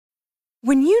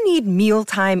When you need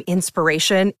mealtime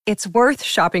inspiration, it's worth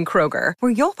shopping Kroger,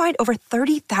 where you'll find over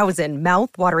 30,000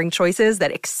 mouth-watering choices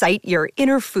that excite your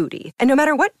inner foodie. And no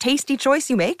matter what tasty choice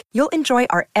you make, you'll enjoy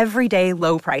our everyday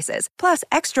low prices, plus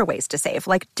extra ways to save,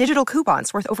 like digital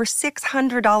coupons worth over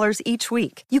 $600 each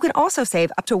week. You can also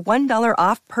save up to $1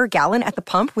 off per gallon at the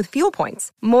pump with fuel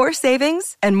points. More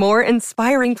savings and more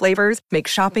inspiring flavors make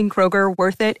shopping Kroger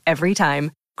worth it every time.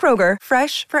 Kroger,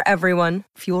 fresh for everyone.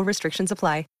 Fuel restrictions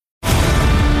apply.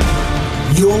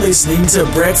 You're listening to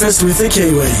Breakfast with the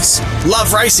Kiwis.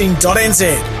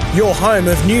 LoveRacing.nz, your home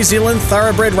of New Zealand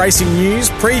thoroughbred racing news,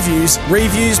 previews,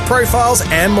 reviews, profiles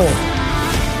and more.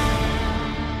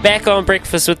 Back on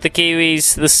Breakfast with the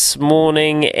Kiwis this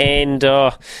morning, and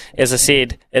as I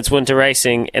said, it's winter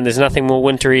racing, and there's nothing more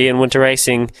wintry in winter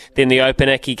racing than the Open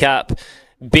Icky Cup.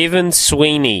 Bevan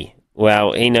Sweeney,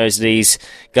 well, he knows these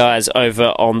guys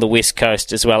over on the West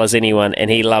Coast as well as anyone,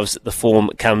 and he loves the form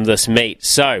come this meet.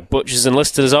 So, Butchers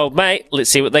enlisted his old mate. Let's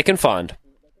see what they can find.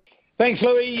 Thanks,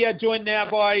 Louis. Joined now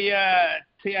by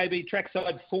TAB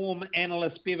trackside form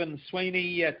analyst Bevan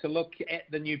Sweeney to look at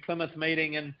the New Plymouth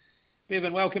meeting. And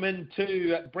Bevan, welcome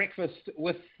into Breakfast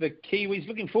with the Kiwis.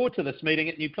 Looking forward to this meeting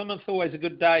at New Plymouth. Always a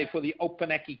good day for the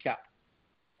Open Icky Cup.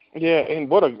 Yeah, and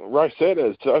what a race that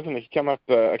is. To open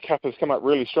the cup has come up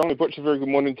really strongly. Butcher, very good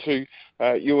morning to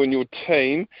you and your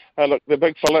team. Look, the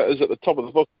big fella is at the top of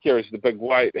the book, carries the big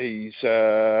weight. He's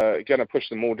going to push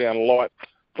them all down light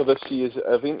for this year's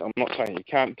event. I'm not saying you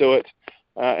can't do it.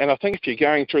 And I think if you're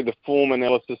going through the form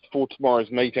analysis for tomorrow's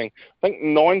meeting, I think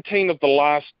 19 of the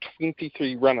last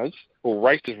 23 runners or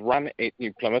races run at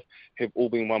New Plymouth have all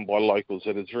been won by locals.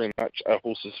 It is very much a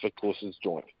horses for courses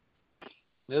joint.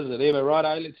 Is it ever?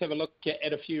 Righto, let's have a look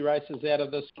at a few races out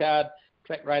of this card.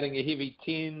 Track rating a heavy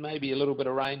 10, maybe a little bit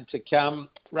of rain to come.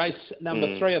 Race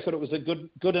number 3, I thought it was a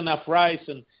good enough race,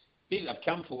 and I've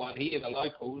come for one here, the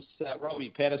locals. Robbie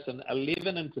Patterson,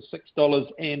 11 into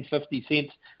 $6.50.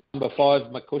 Number 5,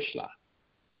 Makushla.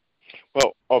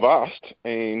 Well, I've asked,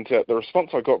 and the response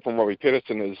I got from Robbie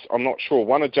Patterson is, I'm not sure.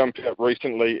 One, had jumped out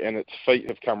recently, and its feet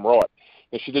have come right.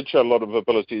 Now, she did show a lot of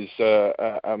abilities,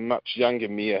 a much younger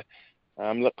mare.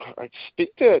 Look, I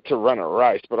expect her to run a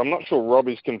race, but I'm not sure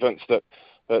Robbie's convinced that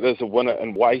there's a winner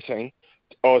in waiting.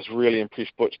 I was really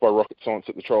impressed, Butch, by Rocket Science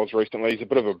at the trials recently. He's a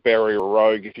bit of a barrier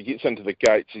rogue. If he gets into the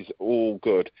gates, he's all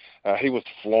good. He was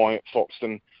flying at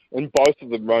Foxton in both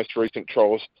of the most recent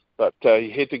trials, but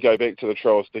he had to go back to the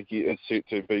trials to get his suit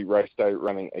to be race day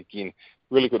running again.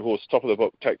 Really good horse, top of the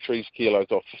book, take 3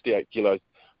 kilos off 58 kilos.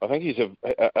 I think he's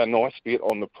a nice bet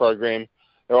on the program.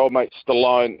 Our old mate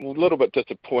Stallone, a little bit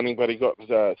disappointing, but he got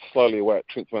slowly away at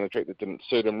Trent's Winner Track that didn't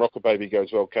suit him. Rocket Baby goes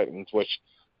well, Caitlin's Wish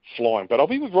flying. But I'll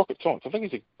be with Rocket Science. I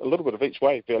think he's a little bit of each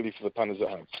way value for the punters at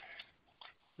home.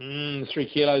 3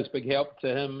 kilos, big help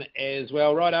to him as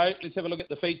well. Righto, let's have a look at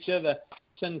the feature, the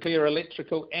Sinclair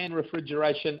Electrical and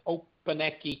Refrigeration Open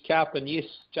Icky Cup. And yes,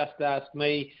 just ask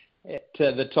me, at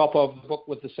the top of the book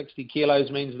with the 60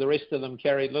 kilos means the rest of them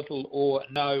carried little or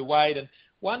no weight. And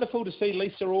wonderful to see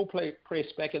Lisa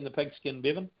Allpress back in the pigskin,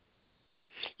 Bevan.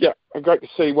 Yeah, great to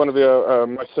see one of our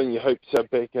most senior hoops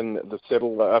back in the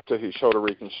saddle after her shoulder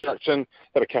reconstruction.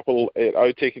 Had a couple at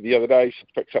OTEC the other day. She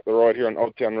picks up the ride here on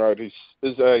Old Town Road, who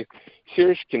is a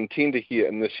serious contender here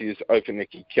in this year's Open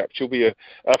Icky Cup. She'll be a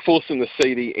force in the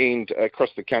CD and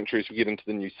across the country as we get into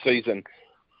the new season.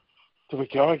 Do we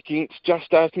go against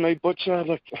Just Ask Me, Butcher?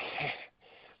 Look,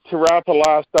 Te Rapa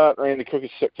last start ran the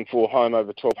quickest 6 and 4 home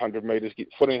over 1,200 metres,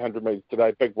 gets 1,400 metres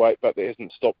today, big weight, but that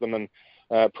hasn't stopped them in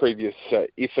previous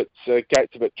efforts.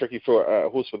 Gate's a bit tricky for a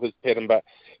horse with his pattern, but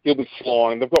he'll be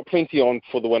flying. They've got plenty on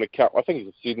for the Winter Cup. I think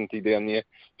he's a certainty down there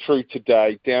through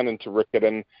today, down into Rickett.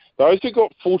 And those who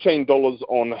got $14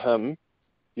 on him,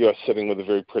 you are sitting with a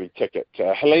very pretty ticket.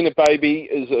 Helena Baby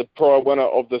is a prior winner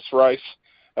of this race.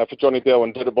 For Johnny Bell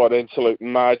and did it by an absolute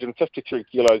margin. 53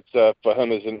 kilos for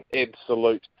him is an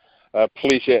absolute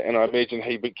pleasure, and I imagine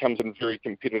he becomes in very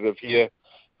competitive here.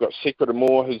 We've got Secret of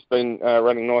More, who's been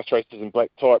running nice races in black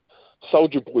type.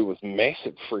 Soldier Boy was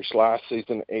massive fresh last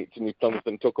season at New Plymouth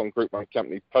and took on Group 1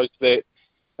 company post that.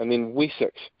 And then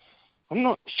Wessex. I'm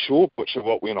not sure, Butcher,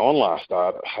 what went on last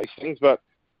start at Hastings, but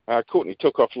Courtney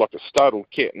took off like a startled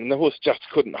cat, and the horse just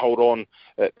couldn't hold on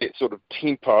at that sort of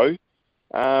tempo.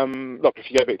 Look, if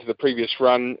you go back to the previous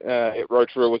run at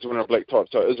Rotorua, was a winner of black type,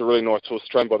 so it is a really nice horse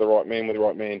trained by the right man with the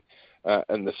right man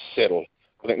in the saddle.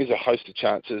 I think there's a host of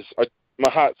chances.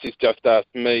 My heart says Just Ask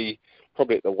Me,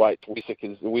 probably at the weight. Wessex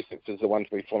is the one to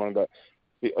be following, but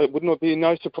it would not be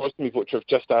no surprise to me, Butcher, if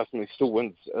Just Ask Me still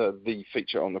wins the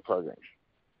feature on the program.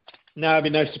 No, it'd be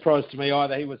no surprise to me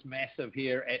either. He was massive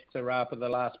here at Te Rapa the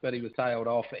last bit. He was tailed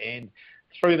off and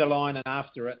through the line and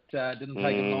after it. Didn't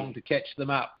take him long to catch them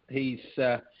up. He's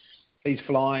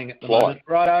flying at the moment.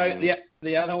 Righto,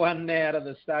 the other one out of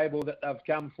the stable that they've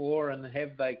come for, and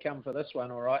have they come for this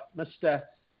one? All right, Mr.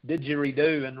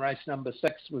 Didgeridoo in race number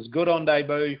 6 was good on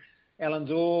debut.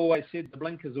 Alan's always said the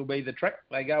blinkers will be the trick.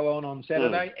 They go on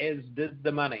Saturday, as did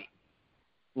the money.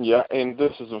 Yeah, and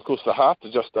this is, of course, the heart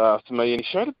to Just Ask Me, and he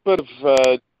showed a bit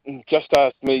of Just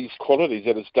Ask Me's qualities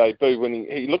at his debut when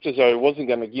he looked as though he wasn't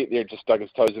going to get there, just dug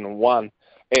his toes in and won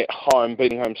at home,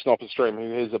 beating home Snopper Stream,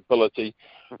 who has ability.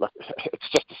 Like, it's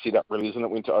just a setup, really, isn't it?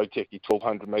 Went to Otaki,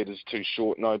 1,200 metres, too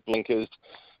short, no blinkers.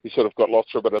 He sort of got lost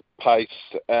for a bit of pace,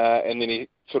 and then he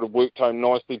sort of worked home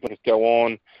nicely, but it's go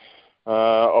on.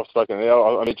 I've spoken to him.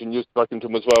 I imagine you've spoken to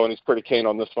him as well, and he's pretty keen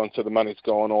on this one, so the money's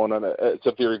gone on, and it's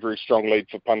a very, very strong lead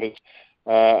for punters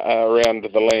around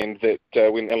the land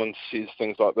that when Ellen says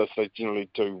things like this, they generally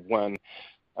do win.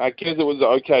 Kez, it was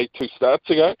okay 2 starts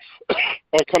ago.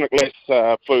 Iconic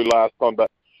Lass flew last time,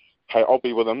 but hey, I'll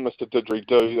be with him, Mr.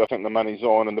 Didgeridoo. I think the money's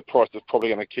on, and the price is probably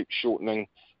going to keep shortening.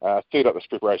 Third up, this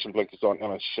preparation blinkers on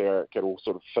Ellen Sherrick. It all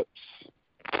sort of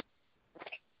fits.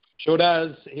 Sure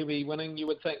does. He'll be winning, you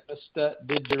would think, Mr.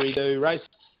 Didgeridoo. Race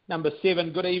number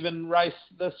 7, good even race.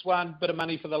 This one, bit of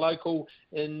money for the local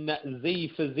in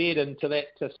Z for Z. And to that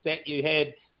stat you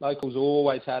had, locals are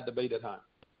always hard to beat at home.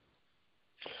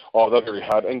 Oh, they're very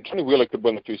hard. And Johnny Wheeler could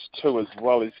win the first 2 as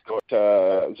well. He's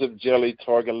got Zip Jelly,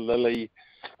 Tiger Lily.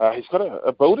 He's got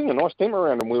a building, a nice team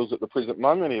around him, Wheels, at the present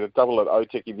moment. He had a double at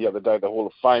Otaki the other day, the Hall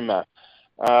of Famer.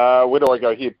 Where do I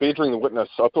go here? Bedring the Witness.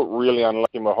 I thought really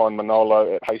unlucky behind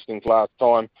Manolo at Hastings last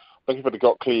time. I think if it had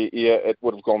got clear air, it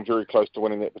would have gone very close to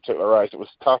winning that particular race. It was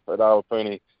tough at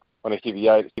Awapuni on a heavy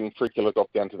 8. It's getting 3 kilos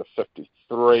off down to the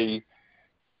 53.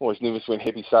 Always nervous when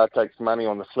Happy Star takes money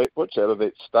on the flat butch out of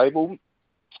that stable.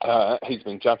 He's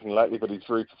been jumping lately, but he's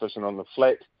very proficient on the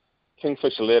flat.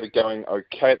 Kingfisher Ladder going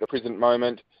okay at the present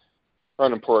moment.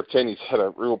 Ronan Poratini's had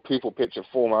a real purple patch of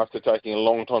form after taking a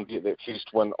long time to get that first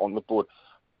win on the board.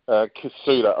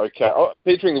 Kasuda, okay.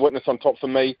 Bedring the Witness on top for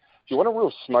me. If you want a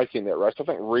real smoke in that race, I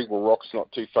think Regal Rock's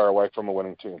not too far away from a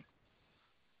winning turn.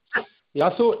 Yeah,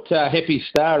 I thought Happy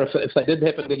Star, if they did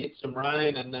happen to get some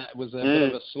rain and it was a bit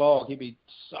of a slog, he'd be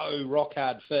so rock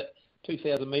hard fit.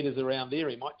 2,000 metres around there,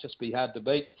 he might just be hard to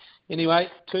beat. Anyway,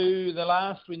 to the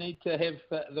last, we need to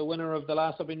have the winner of the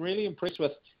last. I've been really impressed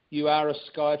with You Are a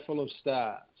Sky Full of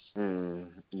Stars.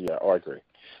 Yeah, I agree.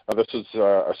 This is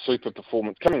a super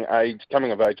performance, coming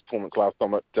of age performance last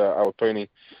time at Awapuni.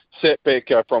 Sat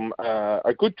back from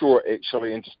a good draw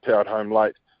actually and just powered home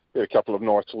late. Had a couple of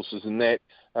nice horses in that.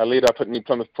 Led up at New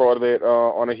Plymouth prior to that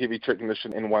on a heavy track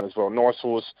condition and won as well. Nice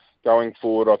horse going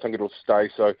forward. I think it'll stay.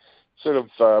 So sort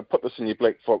of put this in your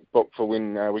black book for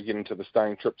when we get into the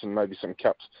staying trips and maybe some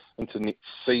cups into next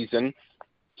season.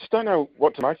 Just don't know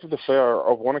what to make of the Flower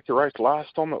of Wanaka race.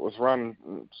 Last time it was run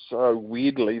so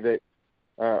weirdly that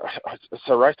it's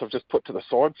a race I've just put to the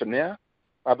side for now.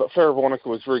 But Flower of Wanaka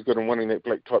was very good in winning that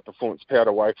black type performance, powered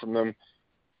away from them.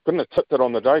 Couldn't have tipped it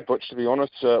on the day, Butch, to be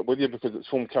honest with you, because its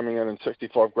form coming in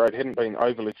 65 grade hadn't been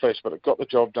overly flash, but it got the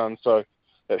job done, so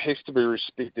it has to be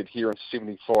respected here in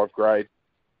 75 grade.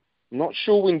 I'm not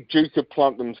sure when Duke of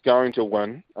Plumpton's going to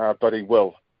win, but he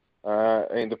will.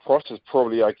 And the price is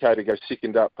probably okay to go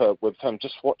second up with him.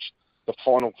 Just watch the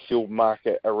final field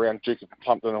market around Duke of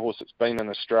Plumpton, a horse that's been in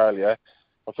Australia.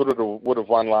 I thought it would have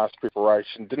won last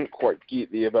preparation. Didn't quite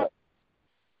get there, but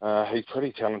he's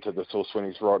pretty talented, this horse, when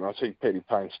he's right. And I see Paddy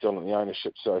Payne still in the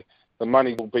ownership, so the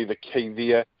money will be the key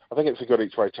there. I think it's a good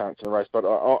each-way chance in the race, but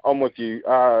I'm with you.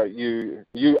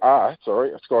 You are a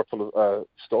sky full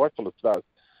of stars.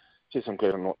 Jeez, I'm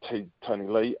glad I'm not Tony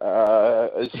Lee.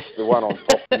 Is the one on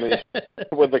top for me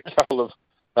with a couple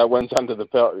of wins under the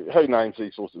belt. Who names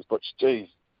these horses? But geez.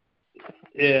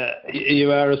 Yeah,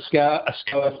 You Are a Sky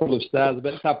Full of Stars.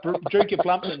 But Duke of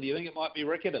Plumpton, do you think it might be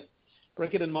Rickerton?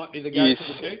 Rickerton might be the go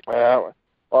for the Duke.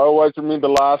 I always remember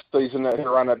last season that he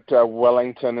ran at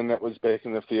Wellington, and that was back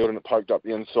in the field, and it poked up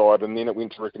the inside, and then it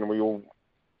went to Rickerton, and we all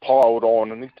piled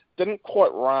on, and it didn't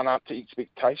quite run up to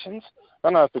expectations. I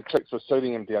don't know if the tricks were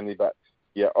suiting him down there, but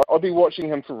yeah, I'll be watching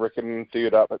him for Rickerton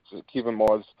third up. It's Kevin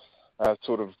Myers'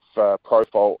 sort of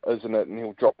profile, isn't it? And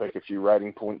he'll drop back a few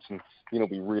rating points, and then he'll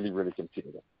be really, really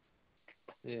competitive.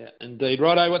 Yeah, indeed.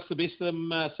 Righto, what's the best of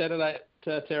them Saturday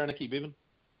at Taranaki, Bevan?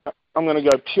 I'm going to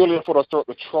go purely off what I saw at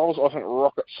the trials. I think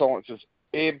Rocket Science is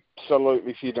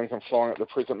absolutely fair dinkum flying at the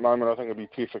present moment. I think it'll be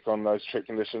perfect on those track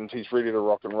conditions. He's ready to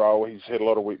rock and roll. He's had a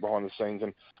lot of work behind the scenes,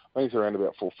 and I think he's around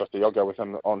about 450. I'll go with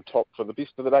him on top for the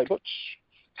best of the day, Butch.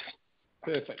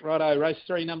 Perfect. Righto, race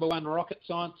 3, number 1, Rocket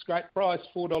Science. Great price,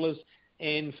 $4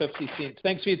 $1.50.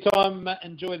 Thanks for your time.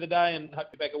 Enjoy the day and hope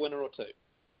you're back a winner or two.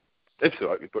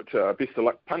 Absolutely, but best of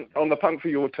luck on the punt for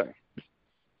your team.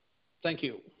 Thank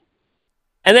you.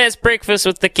 And that's breakfast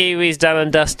with the Kiwis done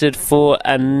and dusted for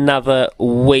another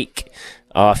week.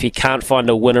 Oh, if you can't find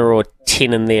a winner or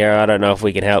 10 in there, I don't know if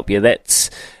we can help you. That's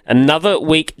another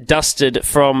week dusted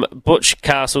from Butch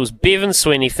Castle's Bevan,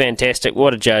 Sweeney, fantastic,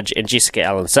 what a judge, and Jessica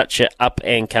Allen, such a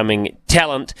up-and-coming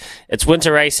talent. It's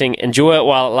winter racing. Enjoy it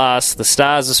while it lasts. The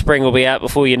stars of spring will be out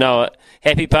before you know it.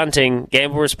 Happy punting.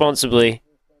 Gamble responsibly.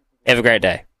 Have a great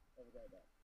day.